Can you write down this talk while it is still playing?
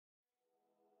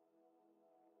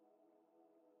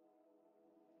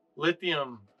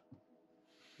Lithium.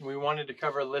 We wanted to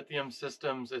cover lithium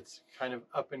systems. It's kind of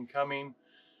up and coming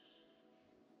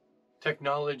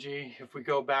technology. If we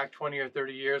go back 20 or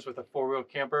 30 years with a four-wheel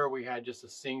camper, we had just a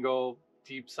single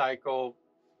deep cycle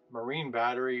marine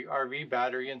battery, RV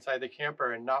battery inside the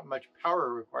camper and not much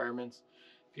power requirements.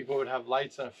 People would have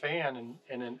lights and a fan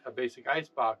and a basic ice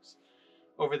box.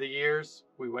 Over the years,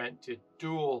 we went to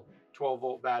dual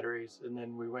 12-volt batteries, and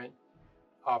then we went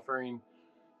offering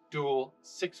dual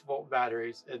 6-volt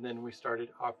batteries, and then we started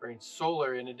offering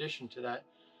solar in addition to that.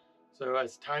 So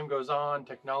as time goes on,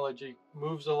 technology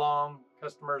moves along,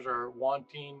 customers are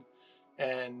wanting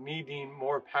and needing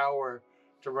more power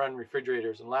to run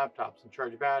refrigerators and laptops and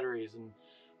charge batteries and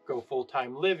go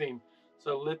full-time living.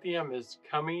 So lithium is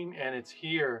coming and it's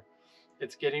here.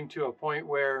 It's getting to a point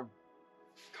where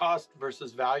cost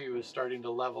versus value is starting to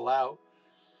level out.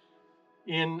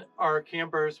 In our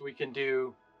campers, we can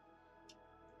do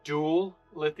dual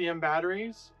lithium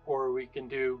batteries, or we can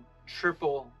do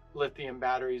triple lithium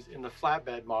batteries in the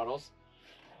flatbed models.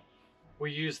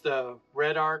 We use the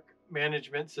Redarc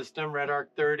management system, Redarc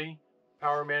 30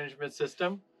 power management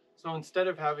system. So instead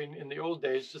of having, in the old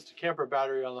days, just a camper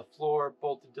battery on the floor,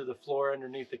 bolted to the floor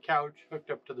underneath the couch,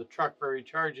 hooked up to the truck for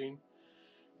recharging,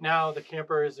 now the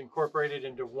camper is incorporated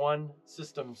into one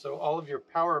system. So all of your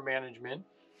power management,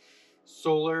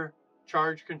 solar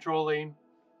charge controlling,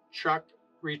 truck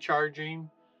recharging,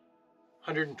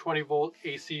 120 volt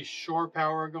AC shore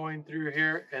power going through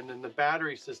here, and then the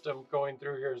battery system going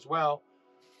through here as well.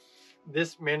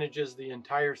 This manages the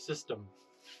entire system.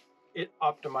 It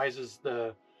optimizes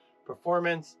the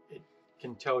performance. It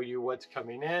can tell you what's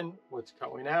coming in, what's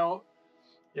going out.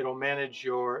 It'll manage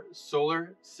your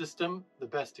solar system the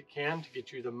best it can to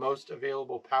get you the most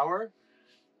available power.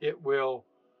 It will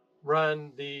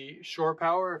run the shore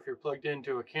power if you're plugged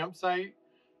into a campsite.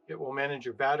 It will manage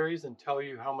your batteries and tell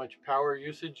you how much power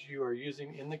usage you are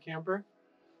using in the camper.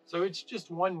 So it's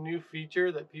just one new feature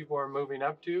that people are moving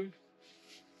up to.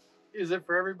 Is it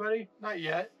for everybody? Not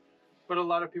yet, but a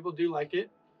lot of people do like it.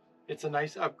 It's a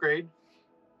nice upgrade.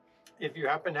 If you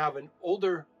happen to have an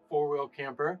older four-wheel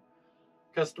camper,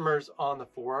 customers on the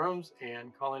forums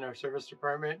and calling our service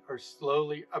department are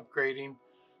slowly upgrading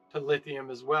to lithium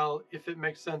as well, if it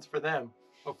makes sense for them,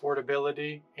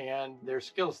 affordability and their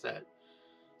skill set.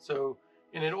 So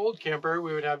in an old camper,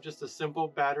 we would have just a simple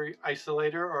battery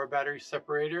isolator or a battery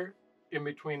separator in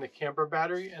between the camper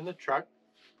battery and the truck.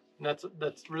 And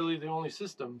that's really the only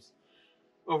systems.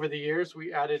 Over the years,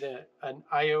 we added an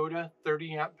IOTA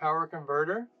 30 amp power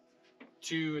converter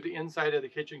to the inside of the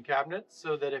kitchen cabinet,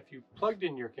 so that if you plugged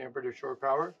in your camper to shore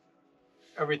power,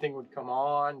 everything would come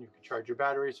on. You could charge your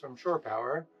batteries from shore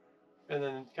power. And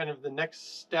then kind of the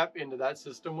next step into that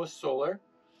system was solar.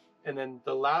 And then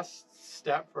the last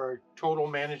step for our total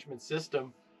management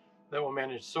system that will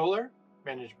manage solar,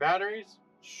 manage batteries,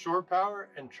 shore power,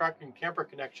 and truck and camper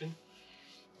connection.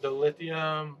 The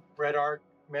Lithium Redarc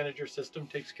manager system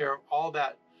takes care of all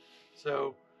that.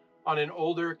 So on an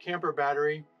older camper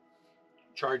battery,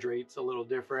 charge rate's a little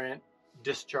different,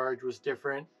 discharge was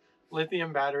different.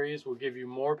 Lithium batteries will give you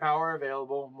more power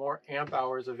available, more amp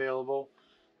hours available.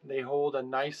 They hold a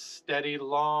nice, steady,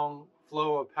 long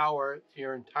flow of power to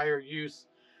your entire use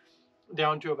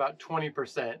down to about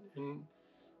 20%. And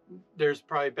there's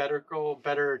probably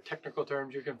better technical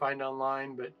terms you can find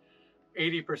online, but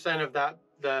 80% of that,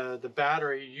 the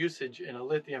battery usage in a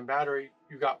lithium battery,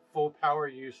 you got full power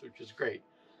use, which is great.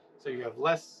 So you have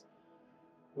less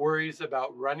worries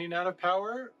about running out of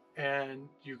power, and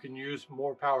you can use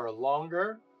more power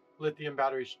longer. Lithium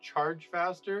batteries charge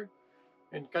faster,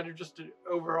 and kind of just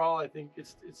overall, I think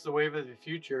it's the wave of the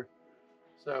future.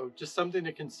 So just something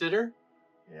to consider,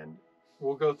 and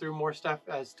we'll go through more stuff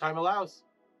as time allows.